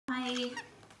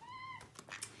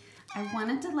I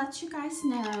wanted to let you guys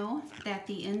know that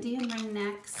the Indian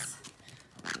ringnecks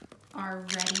are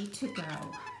ready to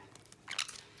go.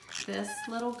 This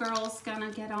little girl's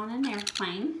gonna get on an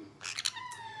airplane,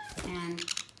 and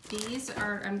these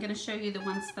are, I'm gonna show you the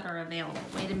ones that are available.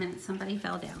 Wait a minute, somebody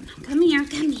fell down. Come here,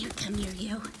 come here, come here,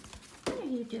 you. What are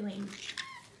you doing?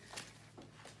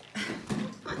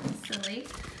 Silly.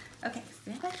 Okay,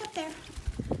 stand back up there.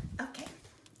 Okay,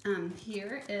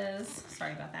 here is,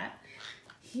 sorry about that.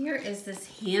 Here is this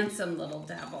handsome little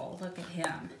devil. Look at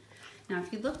him. Now,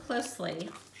 if you look closely,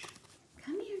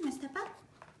 come here, wanna step up?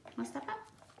 Wanna step up?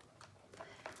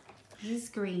 He's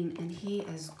green and he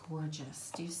is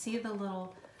gorgeous. Do you see the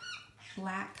little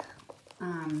black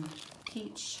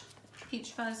peach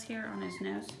fuzz here on his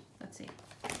nose? Let's see.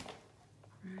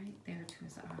 Right there to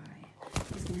his eye.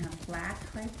 He's gonna have black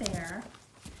right there,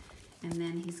 and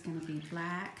then he's gonna be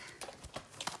black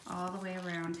all the way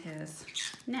around his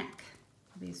neck.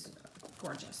 These are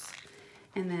gorgeous.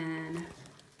 And then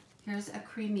here's a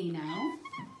cremino.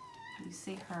 You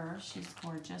see her, she's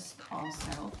gorgeous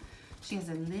also. She has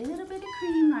a little bit of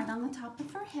cream right on the top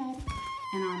of her head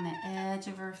and on the edge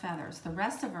of her feathers. The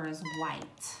rest of her is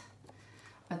white,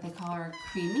 but they call her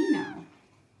cremino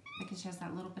because she has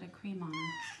that little bit of cream on her.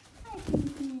 Hi,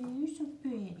 baby, you're so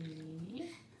pretty.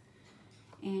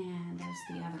 And there's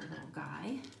the other little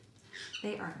guy.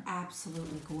 They are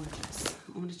absolutely gorgeous.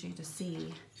 I wanted you to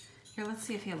see. Here, let's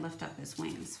see if he'll lift up his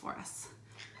wings for us.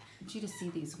 I want you to see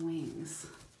these wings.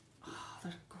 Oh,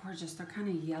 they're gorgeous. They're kind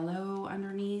of yellow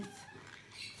underneath.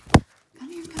 Come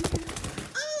here, come here.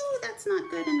 Oh, that's not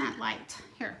good in that light.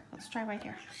 Here, let's try right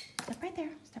here. Step right there,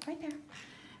 step right there.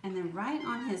 And then right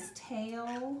on his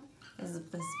tail is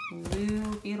this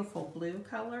blue, beautiful blue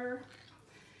color.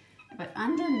 But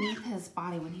underneath his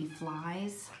body when he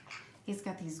flies, he's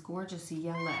got these gorgeous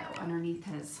yellow underneath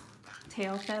his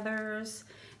tail feathers,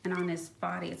 and on his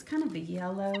body it's kind of a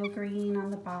yellow green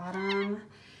on the bottom,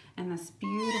 and this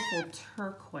beautiful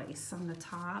turquoise on the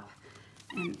top.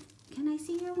 And can I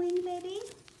see your wing, baby?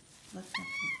 Look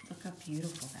how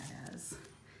beautiful that is.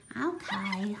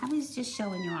 Okay, I was just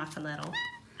showing you off a little.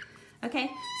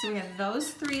 Okay, so we have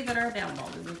those three that are available.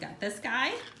 We've got this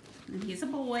guy, and he's a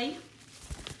boy.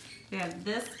 We have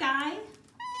this guy,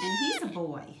 and he's a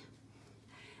boy.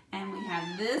 And we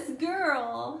have this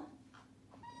girl,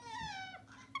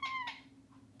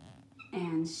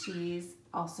 and she's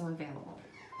also available.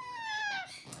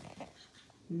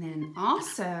 And then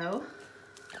also,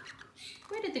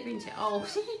 where did the green tail? Oh,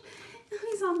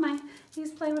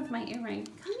 he's playing with my earring.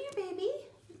 Come here, baby.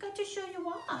 I've got to show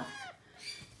you off.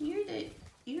 You're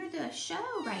the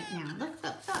show right now. Look,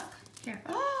 look, look. Here.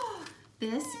 Oh,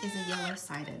 this is a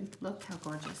yellow-sided. Look how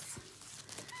gorgeous.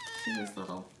 See his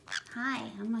little, hi,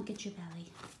 I'm gonna get your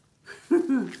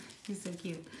belly. He's so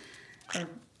cute. Or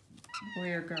boy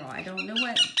or girl. I don't know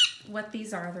what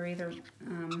these are. They're either,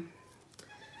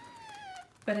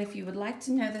 but if you would like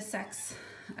to know the sex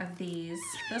of these,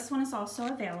 this one is also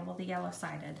available, the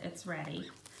yellow-sided. It's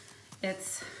ready.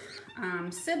 Its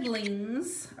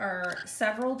siblings are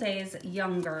several days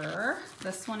younger.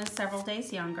 This one is several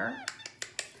days younger,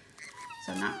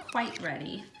 so not quite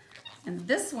ready. And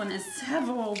this one is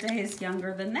several days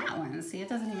younger than that one. See, it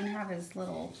doesn't even have his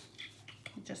little,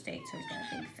 he just ate, so he's got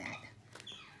a big fat.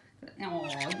 Oh,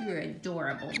 you're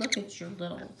adorable. Look at your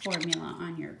little formula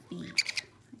on your beak.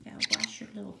 You gotta wash your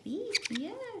little beak.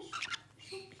 Yes,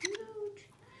 so cute.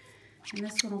 And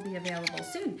this one will be available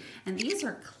soon. And these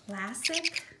are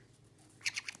classic,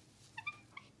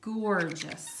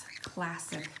 gorgeous,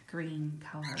 classic green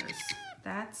colors.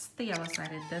 That's the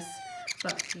yellow-sided. This,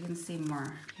 look, you can see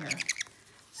more here.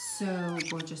 So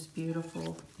gorgeous,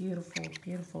 beautiful, beautiful,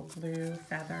 beautiful blue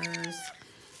feathers.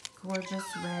 Gorgeous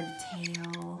red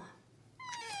tail.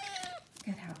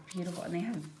 Look at how beautiful. And they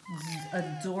have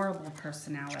adorable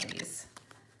personalities.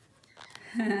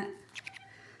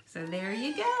 So there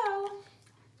you go.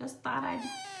 Just thought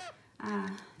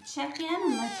I'd check in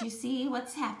and let you see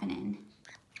what's happening.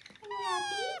 Are you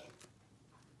happy?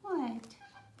 What?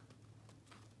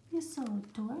 You're so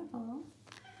adorable.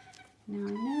 Now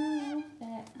I know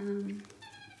that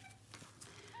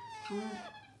I'll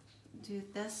do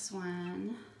this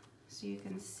one so you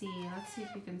can see. Let's see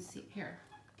if you can see. Here,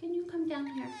 can you come down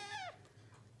here?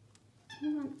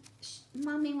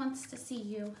 Mommy wants to see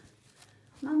you.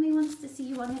 Mommy wants to see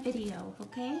you on the video,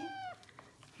 okay?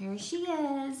 Here she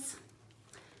is.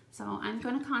 So I'm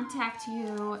going to contact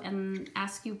you and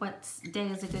ask you what day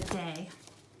is a good day.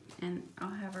 And I'll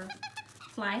have her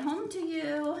fly home to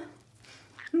you.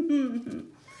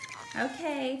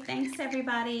 Okay, thanks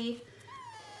everybody.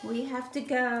 We have to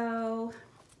go.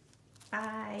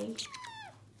 Bye.